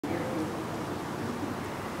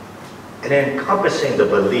And encompassing the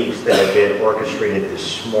beliefs that have been orchestrated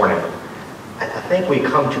this morning, I think we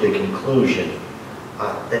come to the conclusion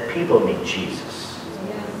that people need Jesus.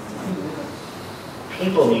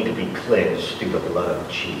 People need to be cleansed through the blood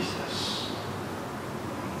of Jesus.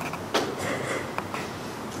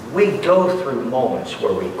 We go through moments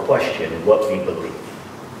where we question what we believe.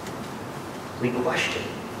 We question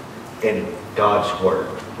in God's Word.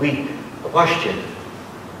 We question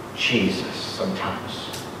Jesus sometimes.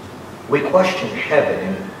 We question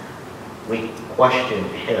heaven and we question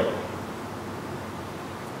hell.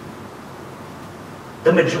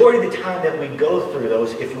 The majority of the time that we go through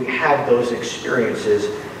those, if we have those experiences,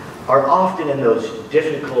 are often in those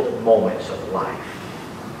difficult moments of life.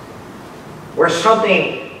 Where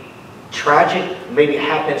something tragic maybe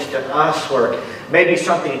happens to us, or maybe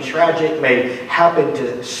something tragic may happen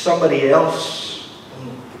to somebody else.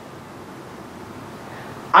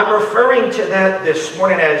 I'm referring to that this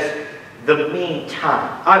morning as the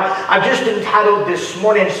meantime. I've just entitled this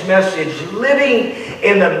morning's message, Living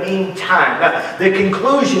in the Meantime. The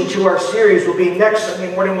conclusion to our series will be next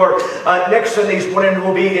Sunday morning, or next Sunday's morning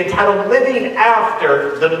will be entitled Living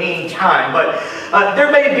After the Meantime. But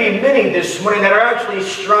there may be many this morning that are actually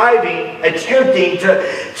striving, attempting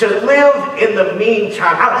to live in the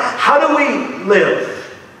meantime. How do we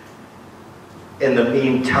live in the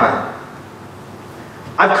meantime?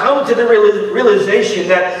 I've come to the realization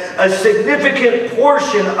that a significant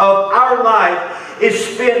portion of our life is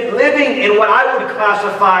spent living in what I would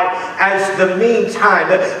classify as the meantime.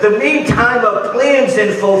 The meantime of plans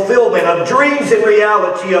and fulfillment, of dreams and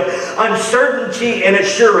reality, of uncertainty and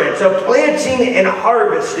assurance, of planting and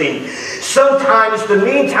harvesting. Sometimes the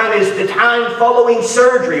meantime is the time following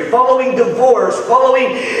surgery, following divorce,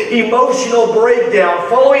 following emotional breakdown,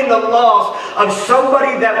 following the loss of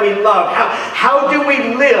somebody that we love. How do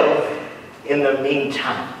we live in the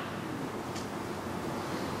meantime?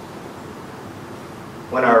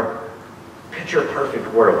 When our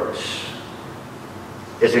picture-perfect world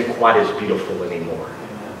isn't quite as beautiful anymore.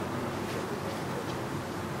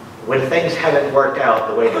 When things haven't worked out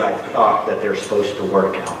the way that I thought that they're supposed to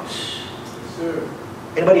work out. Yes,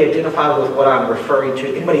 anybody identify with what I'm referring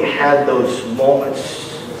to? Anybody had those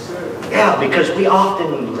moments? Yes, yeah, because we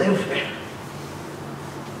often live there.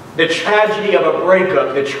 The tragedy of a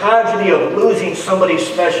breakup, the tragedy of losing somebody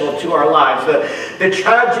special to our lives, the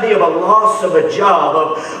tragedy of a loss of a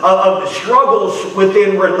job, of struggles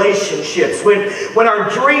within relationships, when our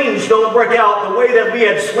dreams don't work out the way that we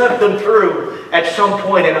had slept them through at some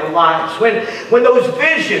point in our lives, when those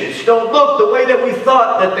visions don't look the way that we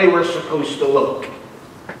thought that they were supposed to look.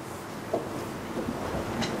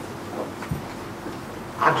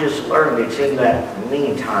 I've just learned it's in that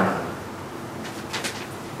meantime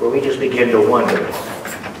where we just begin to wonder,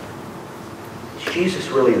 is Jesus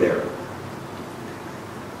really there?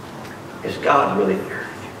 Is God really there?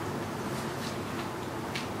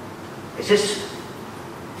 Is this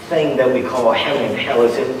thing that we call heaven and hell,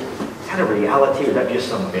 is that a reality, or is that just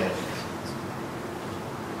some myth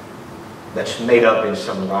that's made up in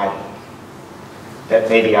some writing that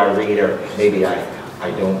maybe I read or maybe I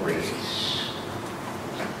don't read?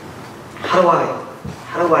 How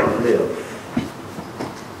do I live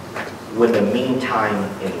when the meantime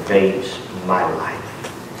invades my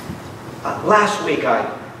life? Last week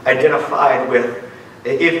I identified with,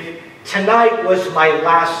 if tonight was my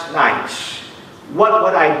last night, what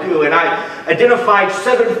would I do? And I identified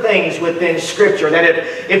 7 things within Scripture that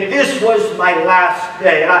if this was my last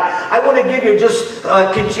day, and I want to give you just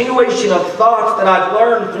a continuation of thoughts that I've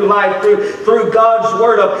learned through life, through God's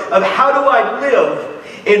Word, of how do I live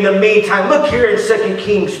in the meantime. Look here in 2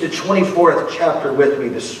 Kings, the 24th chapter with me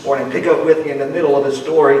this morning. Pick up with me in the middle of the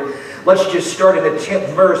story. Let's just start in the 10th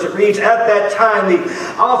verse. It reads, "At that time the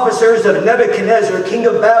officers of Nebuchadnezzar, king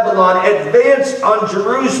of Babylon, advanced on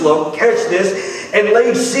Jerusalem," catch this, "and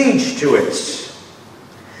laid siege to it.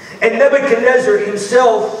 And Nebuchadnezzar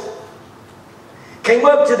himself came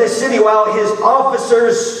up to the city while his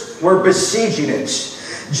officers were besieging it.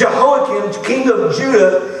 Jehoiakim, king of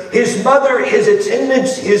Judah, his mother, his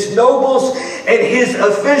attendants, his nobles, and his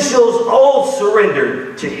officials all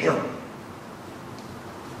surrendered to him.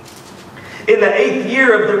 In the 8th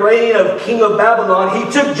year of the reign of king of Babylon,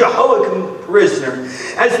 he took Jehoiakim prisoner.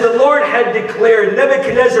 As the Lord had declared,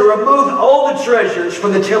 Nebuchadnezzar removed all the treasures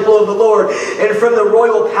from the temple of the Lord and from the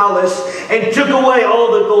royal palace, and took away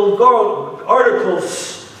all the gold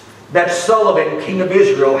articles that Solomon, king of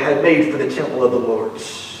Israel, had made for the temple of the Lord."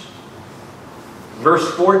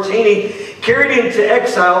 Verse 14, "He carried into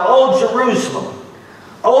exile all Jerusalem,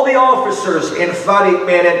 all the officers and fighting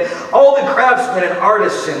men, and all the craftsmen and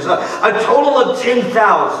artisans, a total of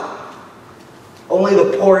 10,000. Only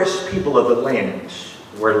the poorest people of the land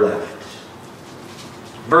were left.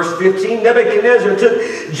 Verse 15, Nebuchadnezzar took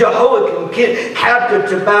Jehoiakim captive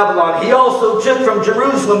to Babylon. He also took from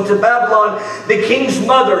Jerusalem to Babylon the king's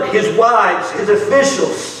mother, his wives, his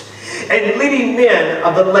officials, and leading men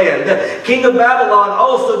of the land. The king of Babylon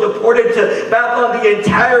also deported to Babylon the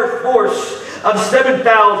entire force of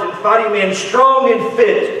 7,000 fighting men, strong and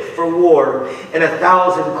fit for war, and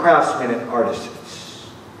 1,000 craftsmen and artisans.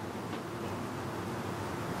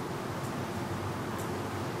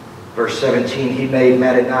 Verse 17, he made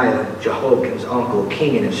Mattaniah, Jehoiakim's uncle,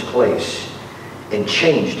 king in his place, and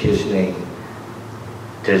changed his name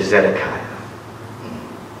to Zedekiah.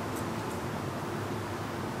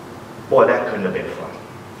 Boy, that couldn't have been fun.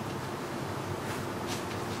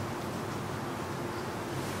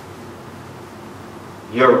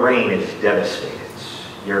 Your reign is devastated.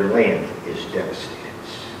 Your land is devastated.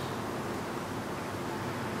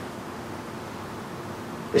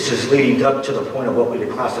 This is leading up to the point of what we would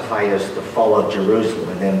classify as the fall of Jerusalem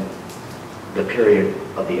and then the period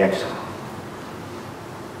of the exile.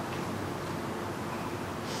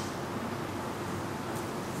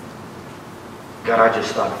 God, I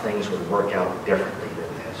just thought things would work out differently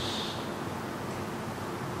than this.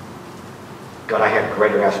 God, I had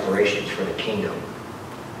greater aspirations for the kingdom.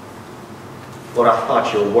 Lord, I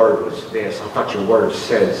thought your word was this. I thought your word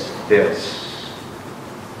says this.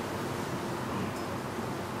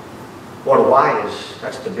 Lord, why is,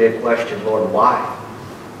 that's the big question, Lord, why?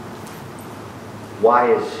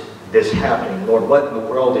 Why is this happening? Lord, what in the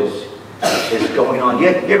world is going on? You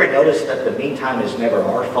ever notice that the meantime is never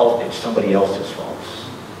our fault, it's somebody else's fault?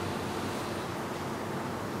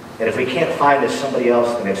 And if we can't find it's somebody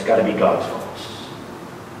else, then it's got to be God's fault.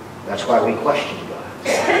 That's why we question God.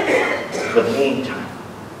 The meantime.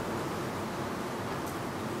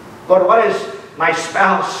 Lord, why does my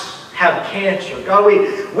spouse have cancer? God,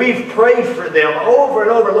 we've prayed for them over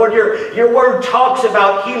and over. Lord, your word talks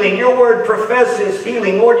about healing. Your word professes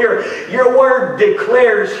healing. Lord, your word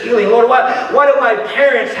declares healing. Lord, why do my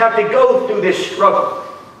parents have to go through this struggle?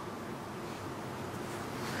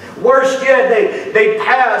 Worse yet, they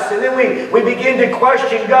pass, and then we begin to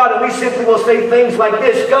question God, and we simply will say things like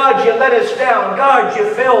this: God, you let us down. God,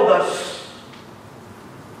 you failed us.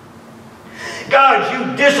 God,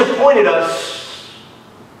 you disappointed us.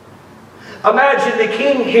 Imagine the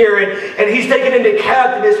king here, and he's taken into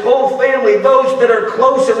captive his whole family, those that are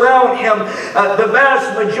close around him. The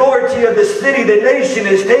vast majority of the city, the nation,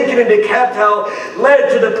 is taken into captive, led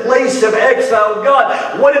to the place of exile.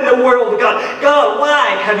 God, what in the world, God? God, why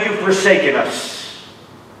have you forsaken us?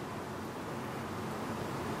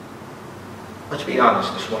 Let's be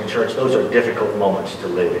honest this morning, church. Those are difficult moments to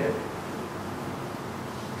live in.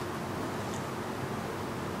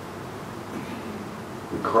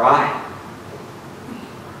 We cry.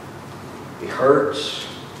 It hurts.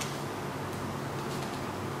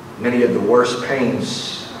 Many of the worst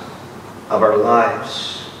pains of our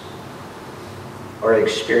lives are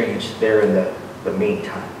experienced there in the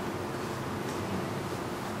meantime.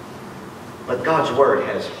 But God's Word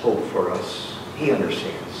has hope for us. He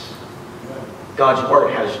understands. God's Word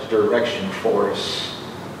has direction for us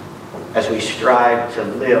as we strive to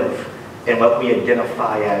live in what we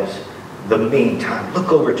identify as the meantime.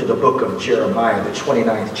 Look over to the book of Jeremiah, the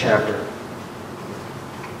 29th chapter.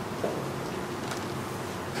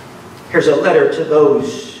 Here's a letter to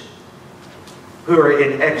those who are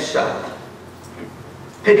in exile.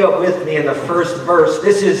 Pick up with me in the first verse.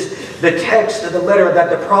 This is the text of the letter that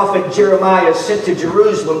the prophet Jeremiah sent to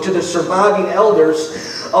Jerusalem, to the surviving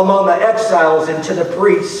elders among the exiles and to the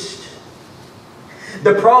priests.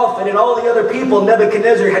 The prophet and all the other people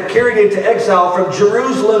Nebuchadnezzar had carried into exile from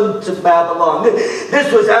Jerusalem to Babylon.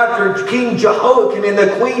 This was after King Jehoiakim and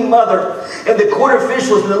the queen mother and the court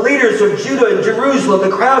officials and the leaders of Judah and Jerusalem, the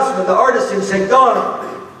craftsmen, the artisans, had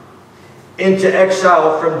gone into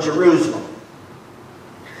exile from Jerusalem.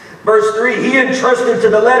 Verse 3, he entrusted to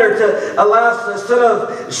the letter to Elasah, son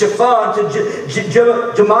of Shaphan, to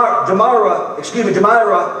Jamira,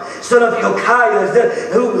 son of Hilkiah,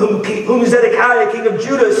 whom Zedekiah, king of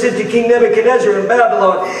Judah, sent to King Nebuchadnezzar in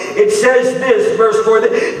Babylon. It says this, verse 4,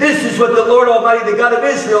 this is what the Lord Almighty, the God of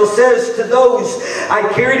Israel, says to those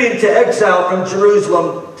I carried into exile from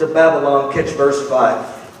Jerusalem to Babylon. Catch verse 5.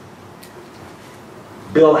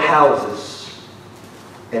 Build houses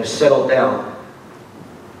and settle down.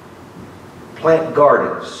 Plant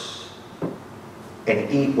gardens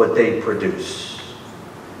and eat what they produce.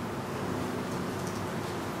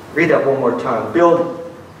 Read that one more time.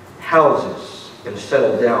 Build houses and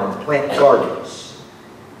settle down. Plant gardens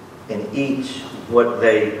and eat what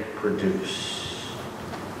they produce.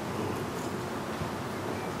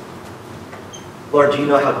 Lord, do you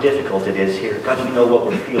know how difficult it is here? God, do you know what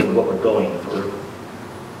we're feeling, what we're going through?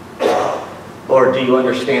 Lord, do you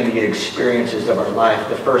understand the experiences of our life?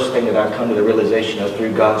 The first thing that I've come to the realization of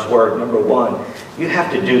through God's Word, number one, you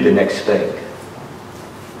have to do the next thing.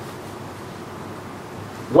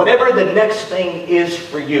 Whatever the next thing is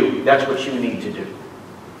for you, that's what you need to do.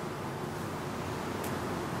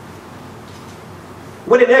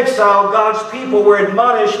 When in exile, God's people were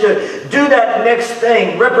admonished to do that next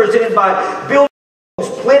thing, represented by building,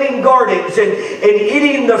 planting gardens, and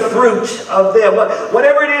eating the fruit of them.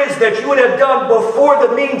 Whatever it is that you would have done before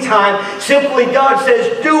the meantime, simply God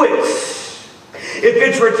says, do it. If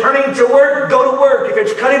it's returning to work, go to work. If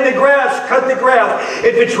it's cutting the grass, cut the grass.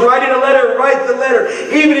 If it's writing a letter, write the letter.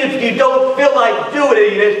 Even if you don't feel like doing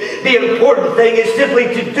it, the important thing is simply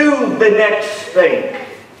to do the next thing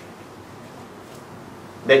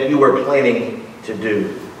that you were planning to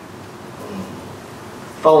do.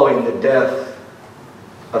 Following the death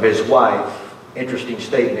of his wife, interesting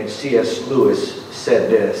statement, C.S. Lewis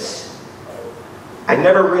said this: I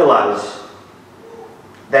never realized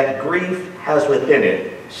that grief has within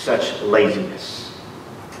it such laziness.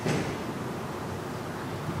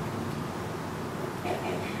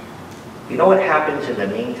 You know what happens in the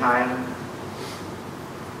meantime?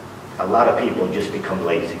 A lot of people just become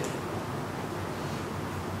lazy.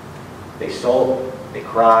 They sulk, they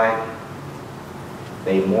cry,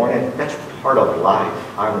 they mourn it. That's part of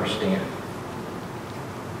life, I understand.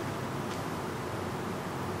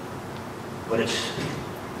 But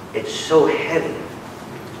it's so heavy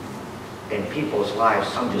in people's lives.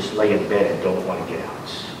 Some just lay in bed and don't want to get out.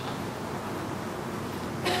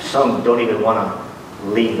 Some don't even want to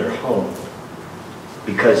leave their home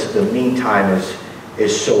because the meantime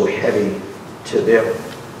is so heavy to them.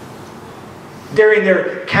 During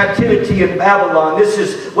their captivity in Babylon, this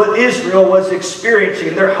is what Israel was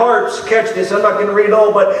experiencing. Their hearts, catch this, I'm not going to read it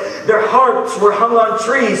all, but their hearts were hung on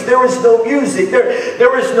trees. There was no music. There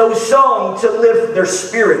was no song to lift their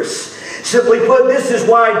spirits. Simply put, this is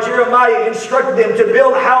why Jeremiah instructed them to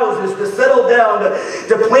build houses, to settle down,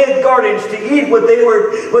 to plant gardens, to eat what they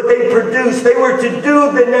produced. They were to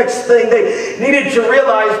do the next thing. They needed to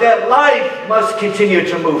realize that life must continue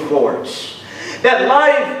to move forwards. That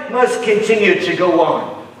life must continue to go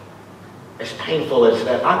on. As painful as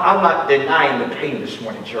that, I'm not denying the pain this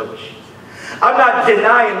morning, church. I'm not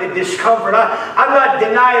denying the discomfort. I'm not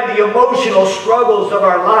denying the emotional struggles of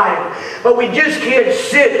our life. But we just can't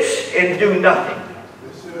sit and do nothing.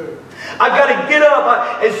 Yes, sir. I've got to get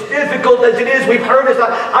up. As difficult as it is, we've heard this.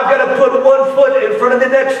 I've got to put one foot in front of the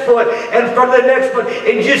next foot, in front of the next foot,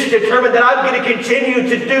 and just determine that I'm going to continue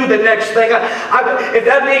to do the next thing. If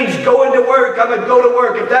that means going to work, I'm going to go to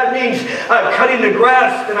work. If that means cutting the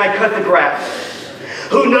grass, then I cut the grass.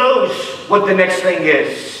 Who knows what the next thing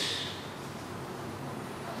is?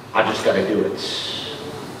 I just got to do it.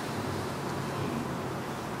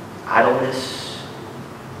 Idleness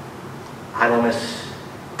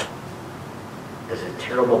is a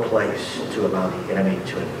terrible place to allow the enemy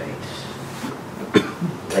to invade.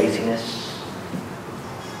 Laziness,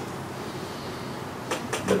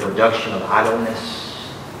 the production of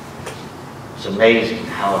idleness. It's amazing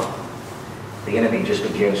how the enemy just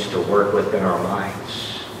begins to work within our minds.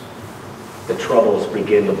 The troubles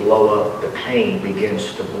begin to blow up. The pain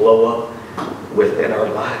begins to blow up within our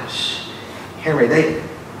lives. Hear me, they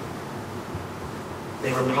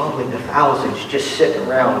were probably the thousands just sitting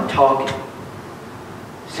around talking.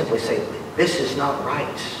 Simply saying, this is not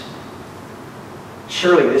right.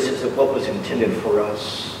 Surely this isn't what was intended for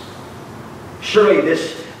us. Surely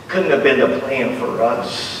this couldn't have been the plan for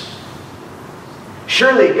us.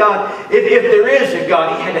 Surely God, if there is a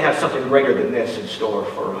God, He had to have something greater than this in store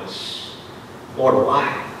for us. Lord, why?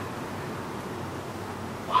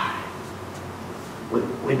 Why?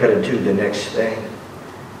 We've got to do the next thing.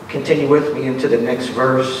 Continue with me into the next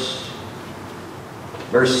verse.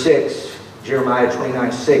 Verse 6, Jeremiah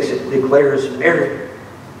 29:6, it declares, marry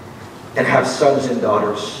and have sons and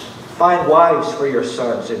daughters. Find wives for your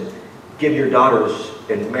sons and give your daughters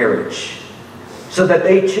in marriage, so that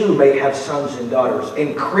they too may have sons and daughters.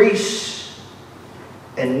 Increase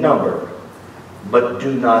in number, but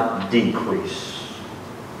do not decrease.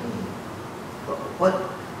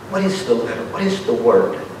 What is the letter? What is the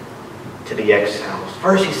word to the exiles?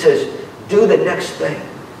 First he says, do the next thing.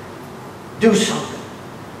 Do something.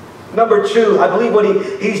 Number two, I believe what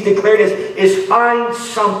he's declared is find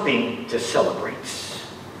something to celebrate.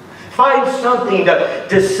 Find something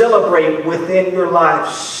to celebrate within your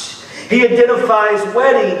lives. He identifies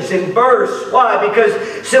weddings and births. Why?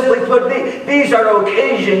 Because simply put, these are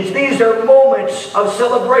occasions. These are moments of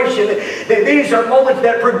celebration. These are moments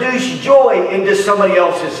that produce joy into somebody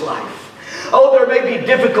else's life. Oh, there may be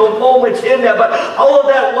difficult moments in that, but all of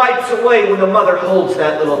that wipes away when the mother holds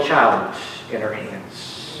that little child in her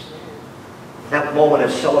hands. That moment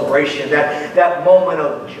of celebration, that moment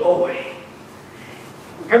of joy.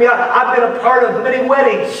 I mean, I've been a part of many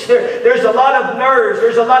weddings. There's a lot of nerves.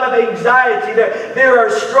 There's a lot of anxiety. There are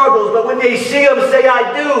struggles. But when they see them say,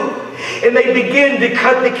 I do, and they begin to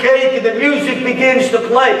cut the cake and the music begins to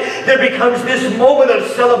play, there becomes this moment of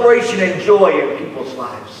celebration and joy in people's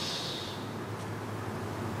lives.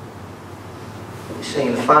 He's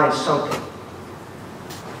saying, find something.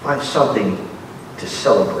 Find something to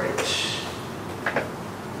celebrate.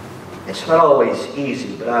 It's not always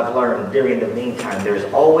easy, but I've learned during the meantime,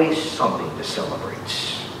 there's always something to celebrate.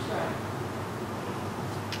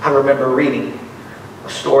 I remember reading a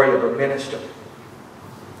story of a minister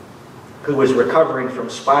who was recovering from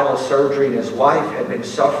spinal surgery, and his wife had been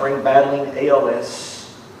suffering, battling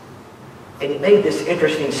ALS. And he made this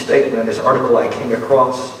interesting statement in this article I came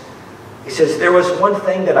across. He says, there was one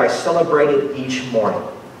thing that I celebrated each morning.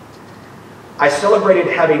 I celebrated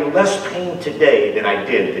having less pain today than I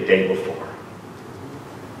did the day before.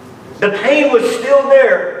 The pain was still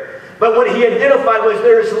there, but what he identified was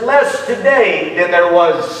there's less today than there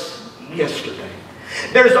was yesterday.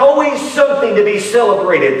 There's always something to be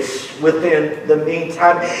celebrated within the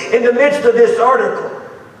meantime. In the midst of this article,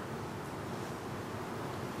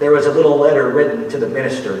 there was a little letter written to the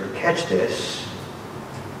minister. Catch this.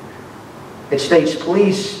 It states,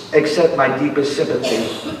 please accept my deepest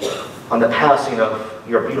sympathy on the passing of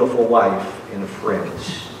your beautiful wife and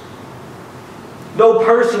friends. No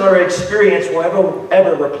person or experience will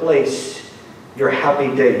ever replace your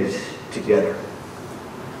happy days together.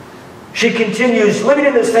 She continues, living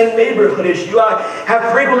in the same neighborhood as you, I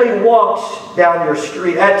have frequently walked down your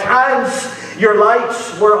street. At times, your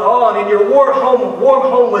lights were on and your warm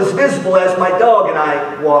home was visible as my dog and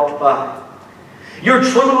I walked by. Your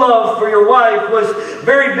true love for your wife was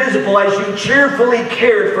very visible as you cheerfully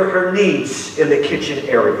cared for her needs in the kitchen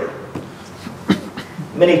area.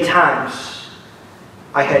 Many times,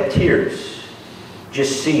 I had tears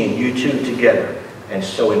just seeing you two together and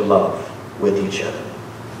so in love with each other.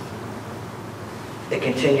 It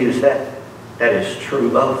continues that is true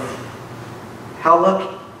love. How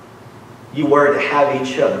lucky you were to have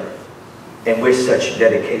each other and with such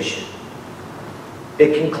dedication.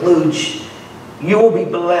 It concludes, you will be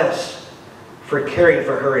blessed for caring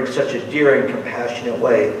for her in such a dear and compassionate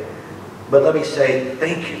way. But let me say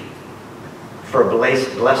thank you for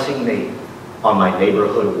blessing me on my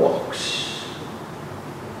neighborhood walks.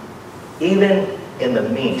 Even in the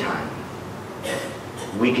meantime,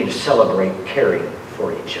 we can celebrate caring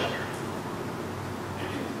for each other.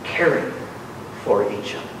 Caring for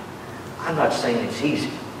each other. I'm not saying it's easy.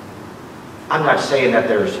 I'm not saying that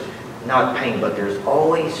there's not pain, but there's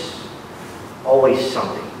always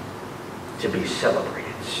something to be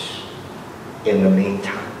celebrated. In the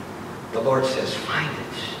meantime, the Lord says, find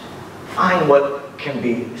it. Find what can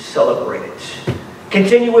be celebrated.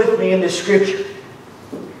 Continue with me in the scripture.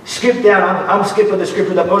 Skip down. I'm skipping the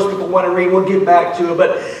scripture that most people want to read. We'll get back to it,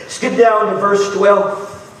 but skip down to verse 12.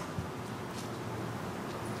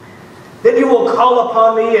 Then you will call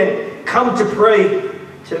upon me and come to pray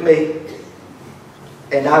to me,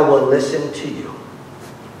 and I will listen to you.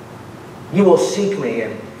 You will seek me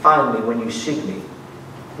and find me when you seek me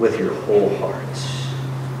with your whole hearts.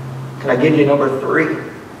 Can I give you number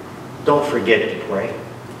 3? Don't forget to pray.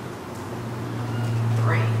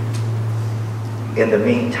 Pray. In the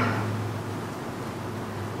meantime,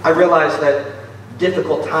 I realize that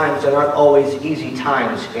difficult times are not always easy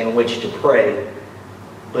times in which to pray,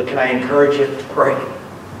 but can I encourage you to pray?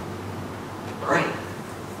 Pray.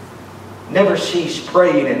 Never cease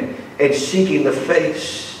praying and seeking the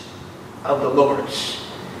face of the Lord's.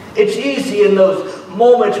 It's easy in those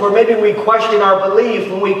moments where maybe we question our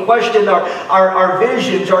belief, when we question our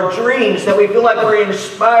visions, our dreams, that we feel like we're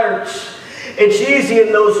inspired. It's easy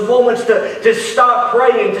in those moments to stop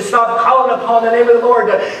praying, to stop calling upon the name of the Lord,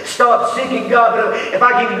 to stop seeking God. But if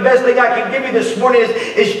I can, the best thing I can give you this morning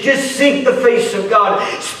is just seek the face of God.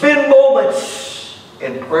 Spend moments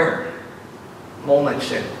in prayer,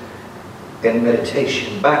 moments in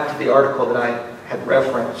meditation. Back to the article that I had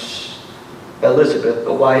referenced. Elizabeth,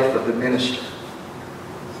 the wife of the minister,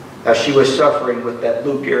 as she was suffering with that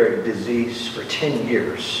Lou Gehrig disease for 10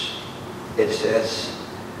 years, it says,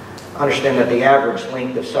 understand that the average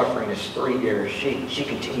length of suffering is 3 years. She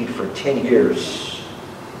continued for 10 years.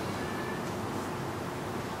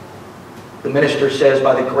 The minister says,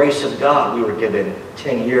 by the grace of God, we were given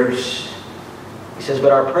 10 years. He says,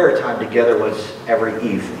 but our prayer time together was every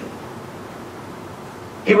evening.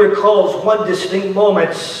 He recalls one distinct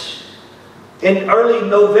moment in early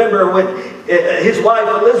November when his wife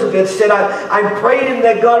Elizabeth said, I'm praying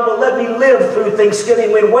that God will let me live through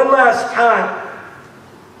Thanksgiving when one last time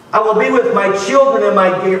I will be with my children and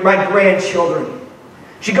my grandchildren.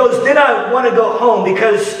 She goes, then I want to go home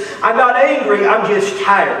because I'm not angry, I'm just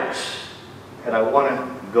tired. And I want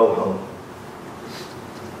to go home.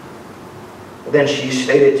 Then she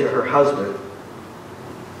stated to her husband,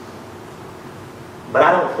 but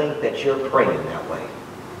I don't think that you're praying that way.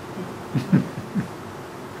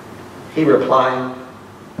 He replied,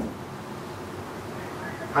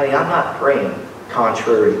 honey, I'm not praying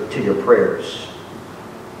contrary to your prayers.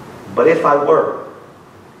 But if I were,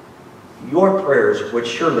 your prayers would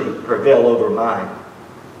surely prevail over mine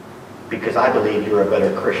because I believe you're a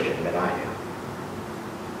better Christian than I am.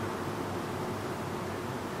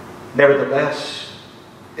 Nevertheless,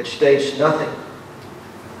 it states nothing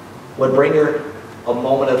would bring her a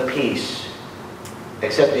moment of peace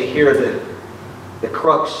except to hear the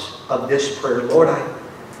crux of this prayer. Lord,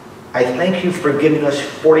 I thank you for giving us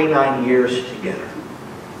 49 years together.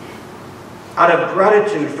 Out of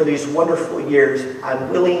gratitude for these wonderful years, I'm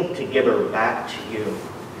willing to give her back to you.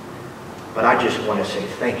 But I just want to say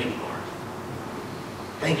thank you, Lord.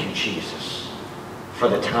 Thank you, Jesus, for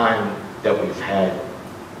the time that we've had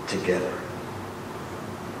together.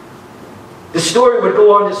 The story would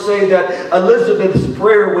go on to say that Elizabeth's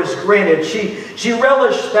prayer was granted. She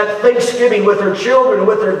relished that Thanksgiving with her children,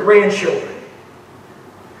 with her grandchildren.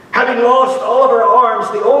 Having lost all of her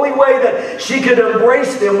arms, the only way that she could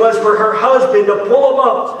embrace them was for her husband to pull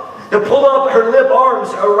up her limp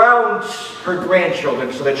arms around her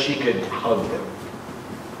grandchildren so that she could hug them.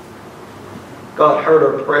 God heard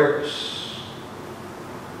her prayers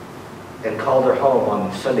and called her home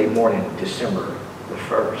on Sunday morning, December the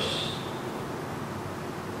 1st.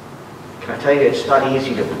 Can I tell you, it's not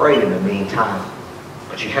easy to pray in the meantime,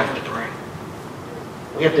 but you have to pray.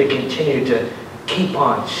 We have to continue to keep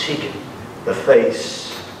on seeking the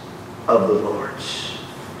face of the Lord.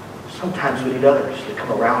 Sometimes we need others to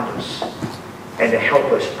come around us and to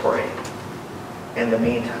help us pray. In the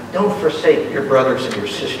meantime, don't forsake your brothers and your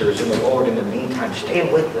sisters in the Lord. In the meantime,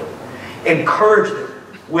 stand with them. Encourage them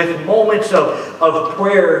with moments of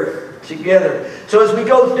prayer together. So as we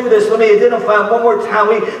go through this, let me identify one more time.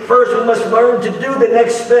 First, we must learn to do the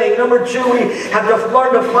next thing. Number 2, we have to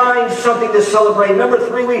learn to find something to celebrate. Number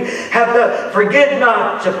 3, we have to forget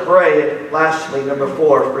not to pray. And lastly, number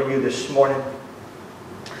 4 for you this morning.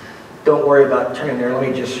 Don't worry about turning there. Let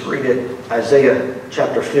me just read it. Isaiah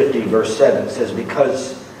chapter 50, verse 7 says,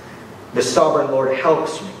 because the sovereign Lord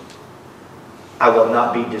helps me, I will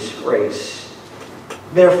not be disgraced.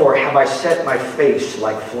 Therefore have I set my face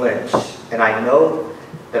like flint, and I know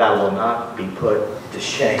that I will not be put to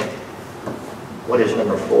shame. What is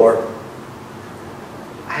number 4?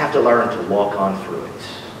 I have to learn to walk on through it.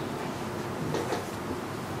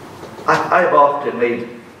 I've often made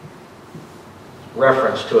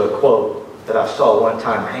reference to a quote that I saw one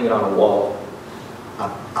time hanging on a wall.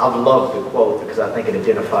 I've loved the quote because I think it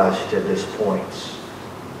identifies to this point.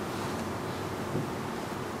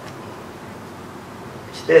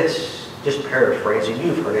 This, just paraphrasing,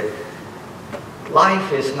 you've heard it.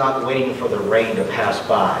 Life is not waiting for the rain to pass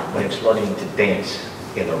by when it's learning to dance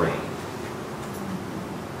in the rain.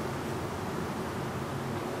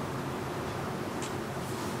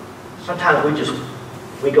 Sometimes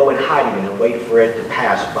we go in hiding and wait for it to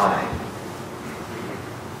pass by.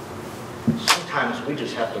 Sometimes we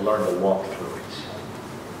just have to learn to walk through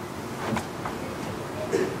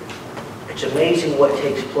it. It's amazing what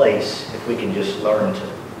takes place if we can just learn to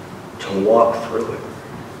walk through it.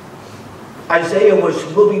 Isaiah was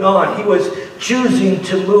moving on. He was choosing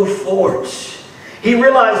to move forward. He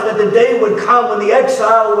realized that the day would come when the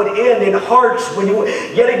exile would end and hearts would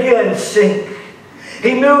yet again sink.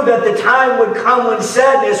 He knew that the time would come when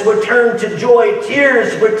sadness would turn to joy,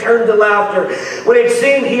 tears would turn to laughter. When it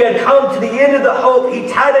seemed he had come to the end of the hope, he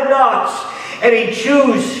tied a knot and he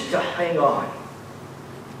chose to hang on.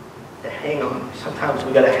 To hang on. Sometimes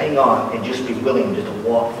we got to hang on and just be willing to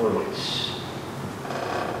walk through it.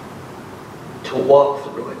 To walk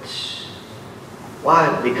through it.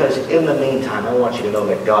 Why? Because in the meantime, I want you to know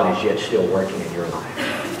that God is yet still working in your life.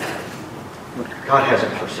 God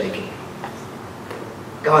hasn't forsaken you.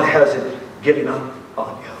 God hasn't given up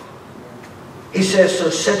on you. He says, so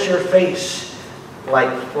set your face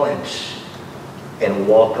like flint and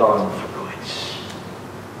walk on through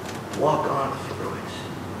it. Walk on through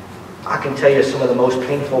it. I can tell you some of the most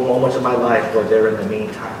painful moments of my life were there in the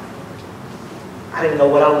meantime. I didn't know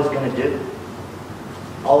what I was going to do.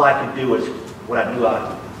 All I could do was what I knew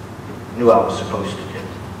I was supposed to do.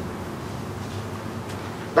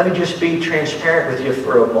 Let me just be transparent with you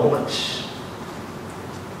for a moment.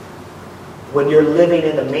 When you're living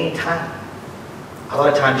in the meantime, a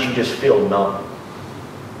lot of times you just feel numb.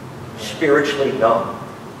 Spiritually numb.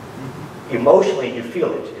 Emotionally you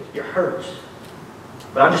feel it. It hurts.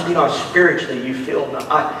 But I'm just being honest, spiritually you feel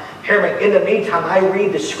numb. Hear me, in the meantime I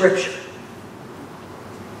read the Scripture.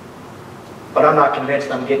 But I'm not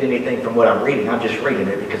convinced I'm getting anything from what I'm reading. I'm just reading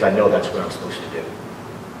it because I know that's what I'm supposed to do.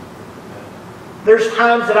 There's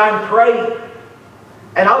times that I'm praying,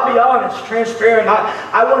 and I'll be honest, transparent.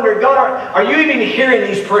 I wonder, God, are you even hearing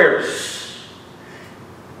these prayers?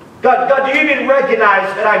 God, do you even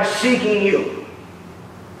recognize that I'm seeking you?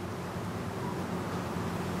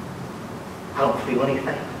 I don't feel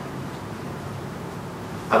anything.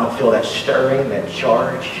 I don't feel that stirring, that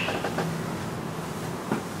charge.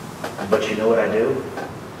 But you know what I do?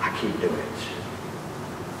 I keep doing it.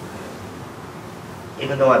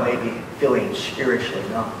 Even though I may be feeling spiritually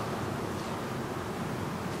numb.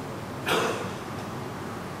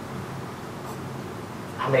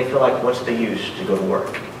 I may feel like, what's the use to go to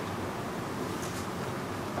work?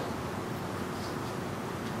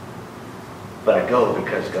 But I go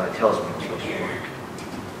because God tells me I'm supposed to work.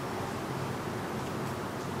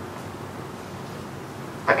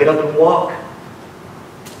 I get up and walk.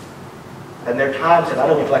 And there are times that I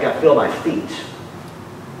don't even feel like I feel my feet.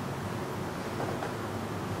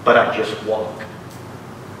 But I just walk.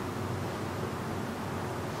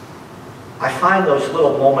 I find those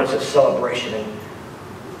little moments of celebration, and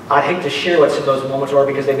I'd hate to share what some of those moments are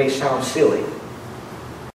because they may sound silly.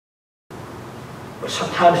 But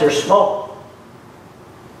sometimes they're small.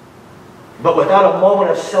 But without a moment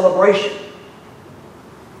of celebration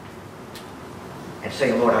and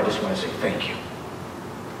saying, Lord, I just want to say thank you.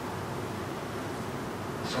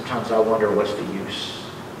 Sometimes I wonder, what's the use?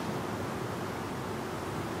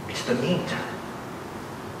 It's the meantime.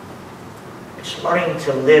 It's learning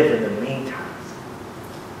to live in the meantime.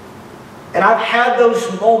 And I've had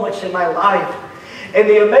those moments in my life. And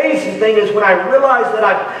the amazing thing is when I realize that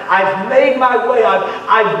I've made my way,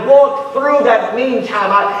 I've walked through that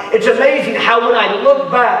meantime, it's amazing how when I look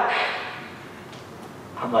back,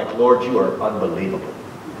 I'm like, Lord, you are unbelievable.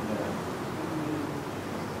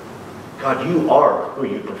 God, you are who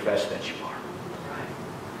you profess that you are.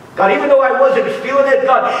 God, even though I wasn't feeling it,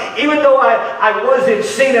 God, even though I wasn't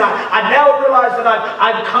seeing it, I now realize that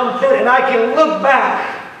I've come through it, and I can look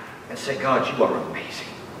back and say, God, you are amazing.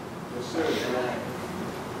 Yes, sir.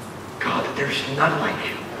 God, that there's none like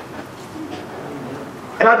you.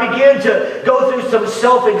 And I began to go through some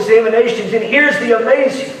self-examinations, and here's the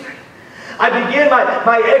amazing thing. I begin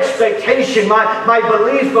my expectation, my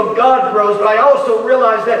belief of God grows, but I also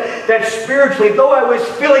realized that spiritually, though I was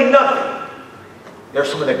feeling nothing, there are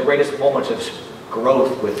some of the greatest moments of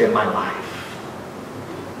growth within my life.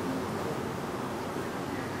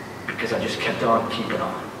 Because I just kept on keeping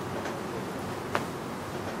on.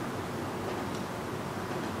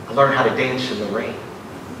 I learned how to dance in the rain.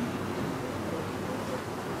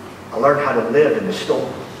 I learned how to live in the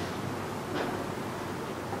storm.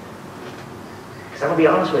 Because I'm going to be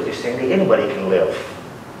honest with you, Sandy, anybody can live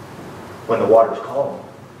when the water's calm.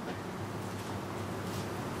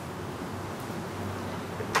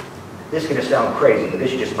 This is going to sound crazy, but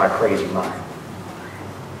this is just my crazy mind.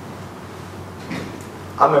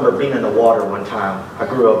 I remember being in the water one time. I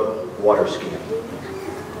grew up water skiing.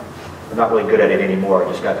 I'm not really good at it anymore. I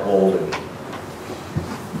just got old and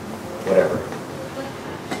whatever.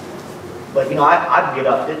 But you know, I'd get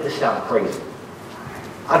up. This sounds crazy.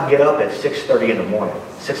 I'd get up at 6:30 in the morning,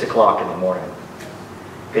 6 o'clock in the morning.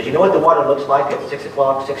 Because you know what the water looks like at 6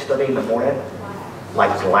 o'clock, 6:30 in the morning?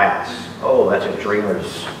 Like glass. Oh, that's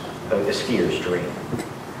a skier's dream.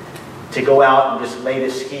 To go out and just lay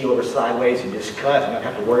the ski over sideways and just cut and not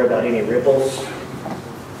have to worry about any ripples.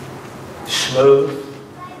 Smooth.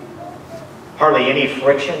 Hardly any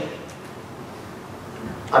friction.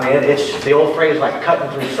 I mean, it's the old phrase like cutting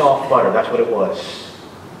through soft butter. That's what it was.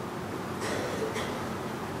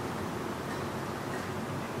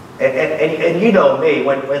 And you know me,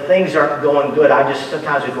 when things aren't going good, I just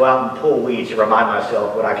sometimes would go out and pull weeds to remind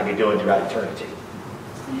myself what I could be doing throughout eternity.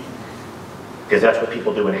 Because that's what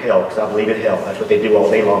people do in hell, because I believe in hell. That's what they do all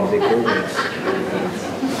day long, is they pull weeds.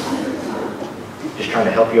 Just trying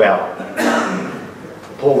to help you out.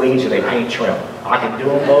 Pull weeds and they paint trim. I can do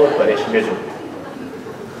them both, but it's miserable.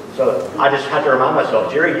 So I just have to remind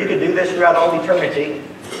myself, Jerry, you can do this throughout all eternity,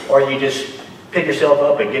 or you just pick yourself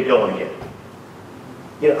up and get going again.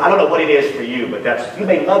 You know, I don't know what it is for you, but you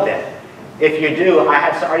may love that. If you do, I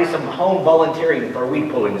had already some home volunteering for weed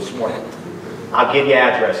pulling this morning. I'll give you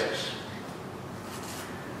addresses.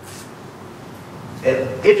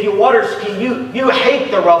 If you water ski, you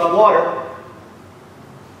hate the rough water.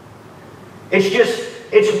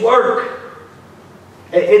 It's work.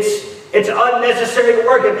 It's unnecessary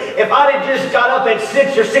work. If I'd have just got up at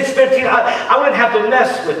 6 or 6:15, I wouldn't have to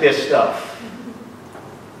mess with this stuff.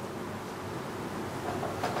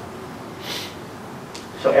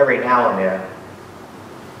 So every now and then,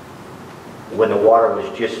 when the water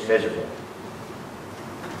was just miserable,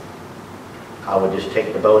 I would just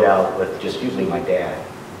take the boat out with just usually my dad.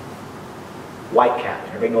 White cap.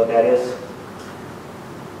 Everybody know what that is?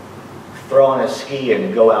 Throw on a ski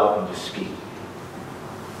and go out and just ski.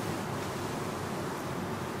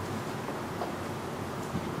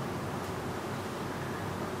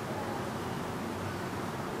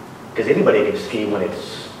 Because anybody can ski when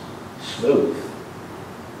it's smooth.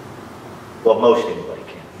 Well, most anybody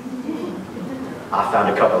can. I found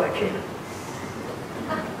a couple that can.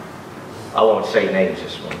 I won't say names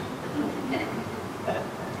this morning.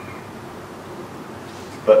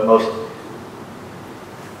 But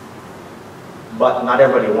not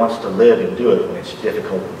everybody wants to live and do it when it's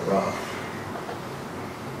difficult and rough.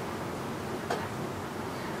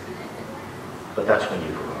 But that's when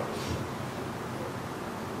you grow.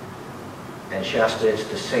 And Shasta, it's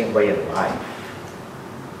the same way in life.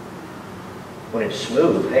 When it's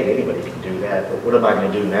smooth, hey, anybody can do that, but what am I going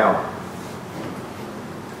to do now?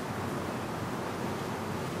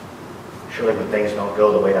 Surely when things don't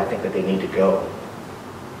go the way I think that they need to go,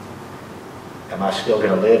 am I still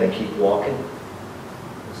going to live and keep walking?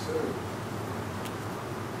 Yes, sir.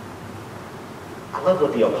 I love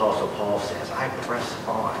what the Apostle Paul says. I press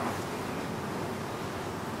on.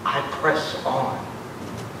 I press on.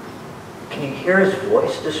 Can you hear his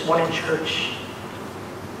voice this morning, church?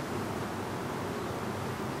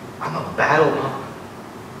 I'm a battle on.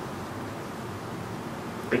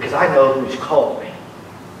 Because I know who's called me.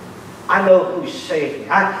 I know who's saved me.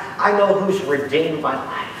 I know who's redeemed my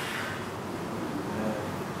life.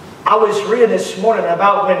 I was reading this morning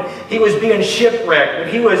about when he was being shipwrecked, when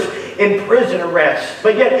he was in prison arrest.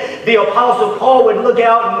 But yet the Apostle Paul would look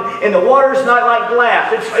out and the water's not like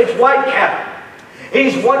glass. It's white cap.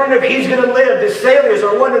 He's wondering if he's going to live. The sailors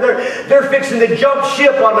are wondering, they're fixing to jump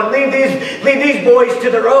ship on him and leave these boys to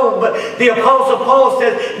their own. But the Apostle Paul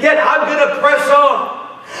says, yet I'm going to press on.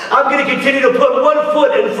 I'm going to continue to put one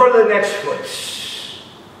foot in front of the next foot.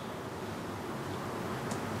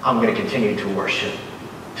 I'm going to continue to worship,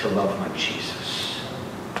 to love my Jesus,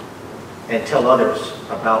 and tell others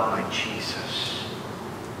about my Jesus.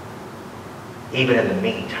 Even in the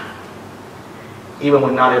meantime. Even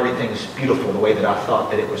when not everything's beautiful the way that I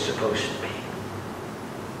thought that it was supposed to be.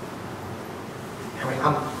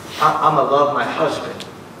 I'm going to love my husband,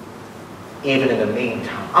 even in the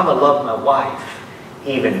meantime. I'm going to love my wife,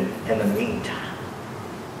 even in the meantime.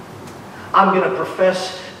 I'm going to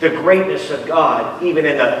profess the greatness of God, even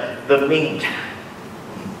in the meantime.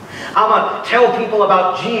 I'm going to tell people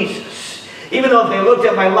about Jesus. Even though if they looked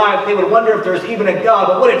at my life, they would wonder if there's even a God.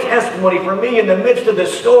 But what a testimony for me in the midst of the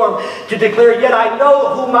storm to declare, yet I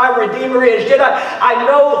know who my Redeemer is. Yet I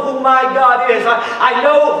know who my God is. I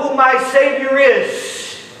know who my Savior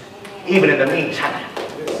is. Even in the meantime.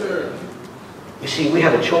 Yes, sir. You see, we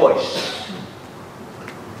have a choice.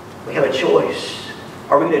 We have a choice.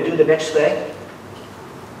 Are we going to do the next thing?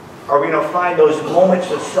 Are we going to find those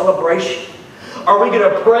moments of celebration? Are we going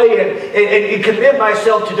to pray and commit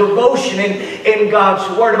myself to devotion in God's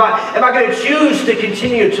Word? Am I going to choose to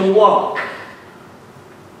continue to walk?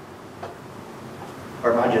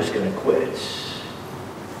 Or am I just going to quit?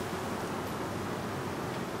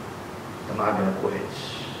 Am I going to quit?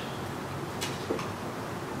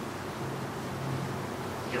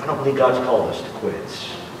 I don't believe God's called us to quit.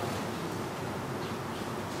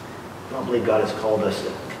 I don't believe God has called us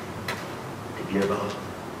to give up.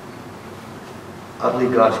 I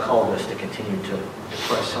believe God's called us to continue to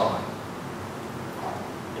press on.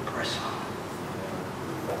 To press on.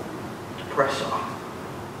 To press on.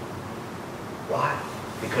 Why?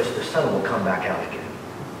 Because the sun will come back out again.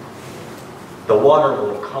 The water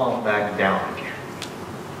will calm back down again.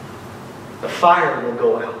 The fire will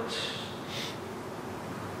go out.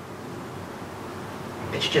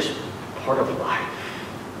 It's just part of life.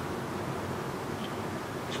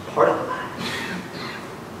 It's part of life.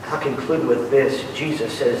 I'll conclude with this.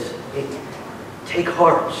 Jesus says, hey, take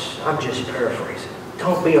heart. I'm just paraphrasing.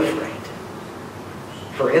 Don't be afraid.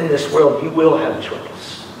 For in this world you will have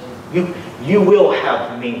troubles. You will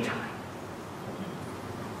have meantime.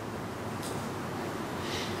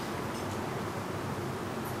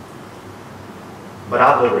 But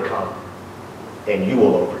I've overcome, and you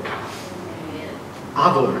will overcome.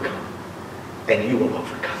 I've overcome, and you will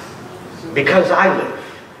overcome. Because I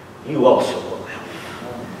live, you also will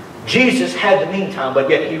live. Jesus had the meantime, but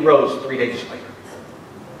yet he rose 3 days later.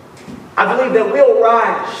 I believe that we'll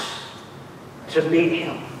rise to meet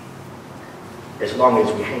him as long as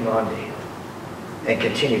we hang on to him and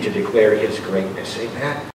continue to declare his greatness. Amen.